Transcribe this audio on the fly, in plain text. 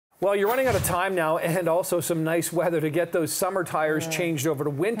Well, you're running out of time now, and also some nice weather to get those summer tires changed over to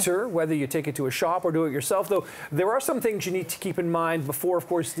winter, whether you take it to a shop or do it yourself. Though there are some things you need to keep in mind before, of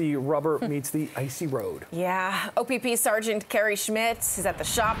course, the rubber meets the icy road. Yeah, OPP Sergeant Kerry Schmidt is at the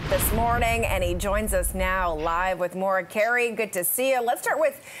shop this morning, and he joins us now live with more. Kerry, good to see you. Let's start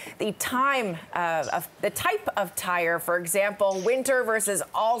with the type of tire, for example, winter versus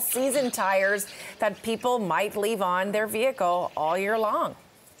all-season tires that people might leave on their vehicle all year long.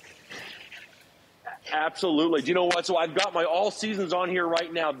 Absolutely. Do you know what? So I've got my all seasons on here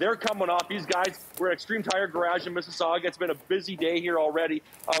right now. They're coming off. These guys, we're at Extreme Tire Garage in Mississauga. It's been a busy day here already.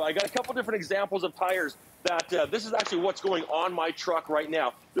 I got a couple different examples of tires that this is actually what's going on my truck right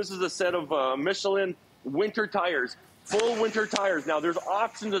now. This is a set of Michelin winter tires. Full winter tires. Now, there's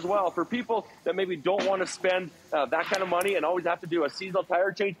options as well for people that maybe don't want to spend that kind of money and always have to do a seasonal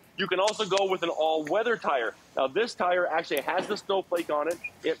tire change. You can also go with an all-weather tire. Now, this tire actually has the snowflake on it.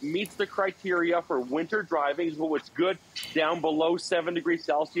 It meets the criteria for winter driving, so it's good down below 7 degrees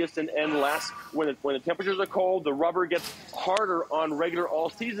Celsius and less. When the temperatures are cold, the rubber gets harder on regular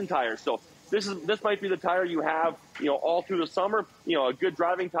all-season tires. So this might be the tire you have, all through the summer. A good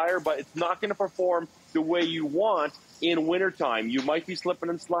driving tire, but it's not going to perform the way you want in wintertime. You might be slipping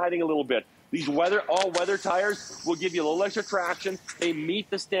and sliding a little bit. These all-weather tires will give you a little extra traction. They meet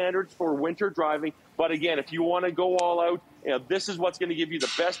the standards for winter driving. But again, if you want to go all out, this is what's going to give you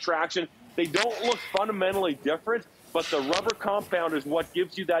the best traction. They don't look fundamentally different, but the rubber compound is what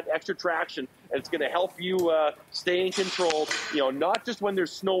gives you that extra traction, and it's going to help you stay in control, not just when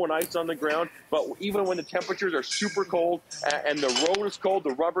there's snow and ice on the ground, but even when the temperatures are super cold and the road is cold,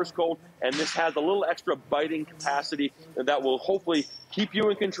 the rubber is cold, and this has a little extra biting capacity that will hopefully keep you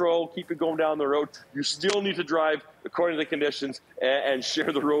in control, keep you going down the road. You still need to drive according to the conditions and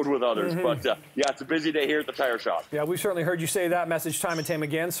share the road with others. But yeah, it's a busy day here at the tire shop. Yeah, we've certainly heard you say that message time and time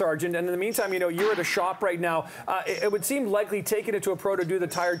again, Sergeant. And in the meantime, you're at a shop right now. It would seem likely taking it to a pro to do the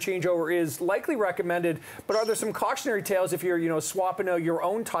tire changeover is likely recommended. But are there some cautionary tales if you're swapping out your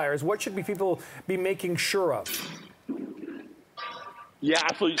own tires? What should people be making sure of? Yeah,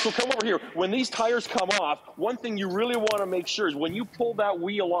 absolutely. So come over here. When these tires come off, one thing you really want to make sure is when you pull that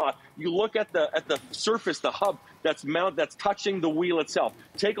wheel off, you look at the surface, the hub that's touching the wheel itself.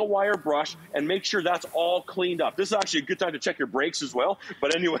 Take a wire brush and make sure that's all cleaned up. This is actually a good time to check your brakes as well.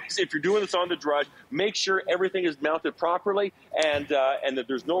 But anyways, if you're doing this on the garage, make sure everything is mounted properly and that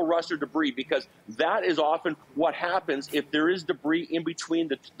there's no rust or debris, because that is often what happens if there is debris in between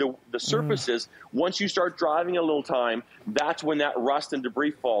the surfaces. Once you start driving a little time, that's when that rust and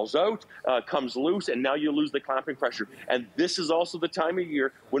debris falls out, comes loose, and now you lose the clamping pressure. And this is also the time of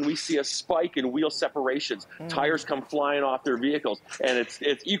year when we see a spike in wheel separations. Tires come flying off their vehicles, and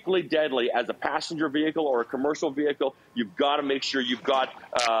it's equally deadly as a passenger vehicle or a commercial vehicle. You've got to make sure you've got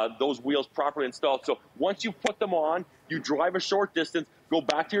those wheels properly installed. So once you put them on, you drive a short distance, go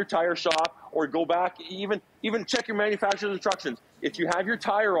back to your tire shop, or go back, even check your manufacturer's instructions. If you have your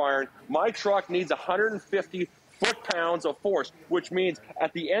tire iron, my truck needs 150 foot-pounds of force, which means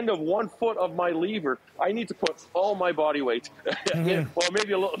at the end of 1 foot of my lever, I need to put all my body weight, well,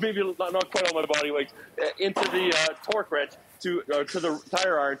 maybe not quite all my body weight, into the torque wrench to the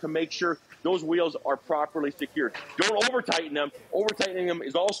tire iron to make sure those wheels are properly secured. Don't over-tighten them. Over-tightening them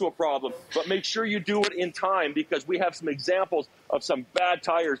is also a problem, but make sure you do it in time, because we have some examples of some bad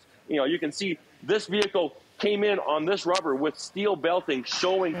tires. You can see this vehicle came in on this rubber with steel belting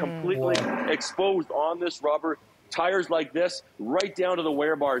showing completely exposed on this rubber. Tires like this, right down to the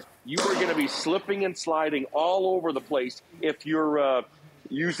wear bars, you are going to be slipping and sliding all over the place if you're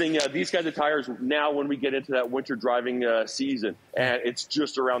using these kinds of tires now when we get into that winter driving season. And it's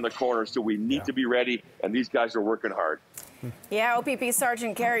just around the corner, so we need to be ready, and these guys are working hard. Yeah, OPP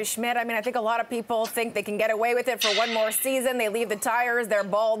Sergeant Kerry Schmidt. I think a lot of people think they can get away with it for one more season. They leave the tires, they're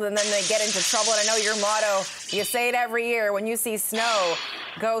bald, and then they get into trouble. And I know your motto, you say it every year, when you see snow,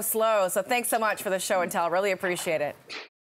 go slow. So thanks so much for the show and tell. Really appreciate it.